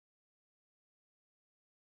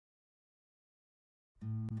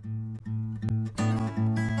Hi,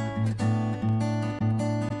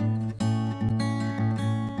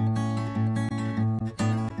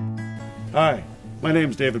 my name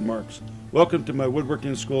is David Marks. Welcome to my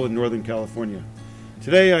woodworking school in Northern California.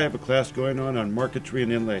 Today I have a class going on Marquetry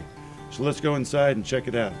and Inlay, so let's go inside and check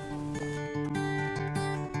it out.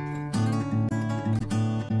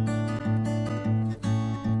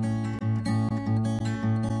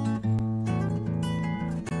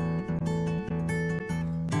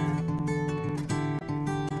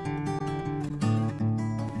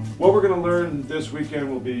 What we're going to learn this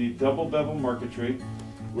weekend will be double bevel marquetry,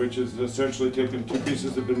 which is essentially taking two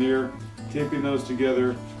pieces of veneer, taping those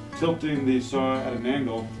together, tilting the saw at an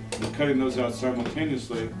angle, and cutting those out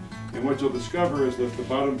simultaneously. And what you'll discover is that the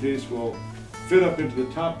bottom piece will fit up into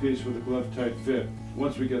the top piece with a glove-tight fit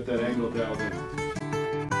once we get that angle dialed in.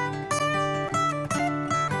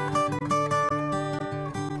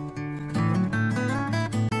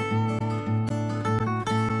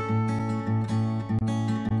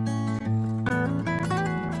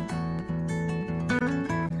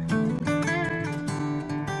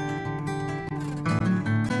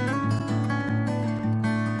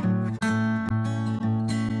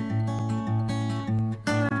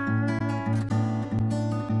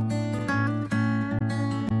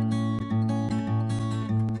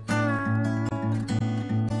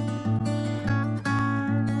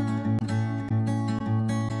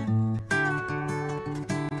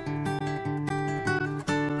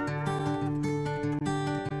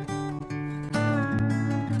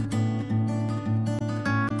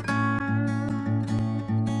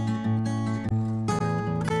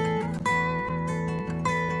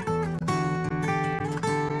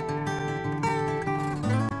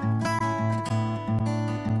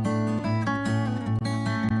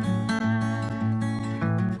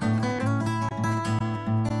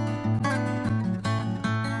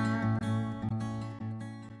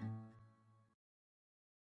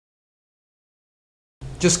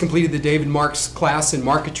 Just completed the David Marks class in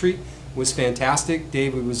marquetry. It was fantastic.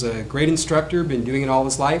 David was a great instructor, been doing it all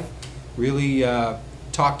his life. Really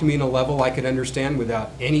talked to me in a level I could understand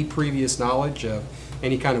without any previous knowledge of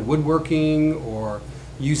any kind of woodworking or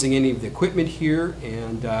using any of the equipment here,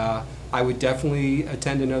 and I would definitely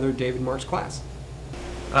attend another David Marks class.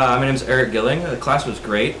 My name is Eric Gilling. The class was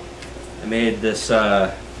great. I made this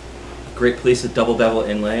great piece of double bevel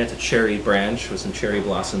inlay. It's a cherry branch with some cherry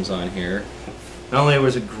blossoms on here. Not only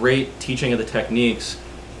was it great teaching of the techniques,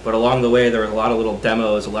 but along the way there were a lot of little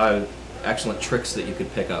demos, a lot of excellent tricks that you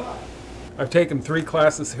could pick up. I've taken 3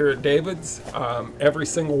 classes here at David's. Every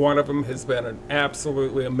single one of them has been an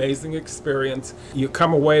absolutely amazing experience. You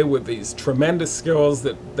come away with these tremendous skills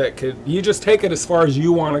that you just take it as far as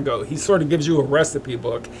you want to go. He sort of gives you a recipe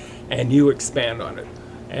book and you expand on it.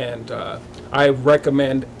 And I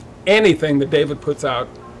recommend anything that David puts out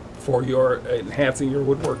for enhancing your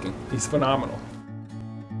woodworking. He's phenomenal.